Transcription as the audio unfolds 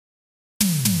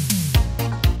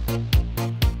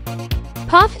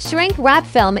POF shrink wrap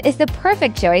film is the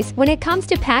perfect choice when it comes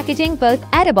to packaging both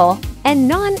edible and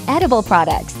non-edible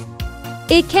products.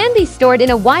 It can be stored in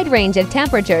a wide range of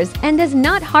temperatures and does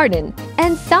not harden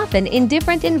and soften in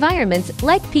different environments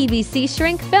like PVC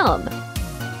shrink film.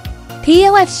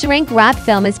 POF shrink wrap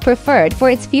film is preferred for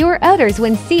its fewer odors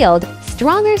when sealed,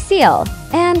 stronger seal,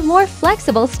 and more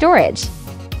flexible storage.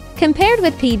 Compared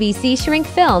with PVC shrink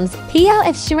films,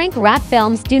 POF shrink wrap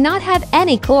films do not have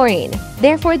any chlorine,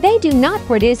 therefore they do not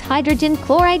produce hydrogen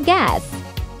chloride gas.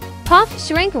 POF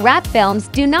shrink wrap films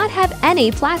do not have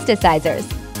any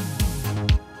plasticizers,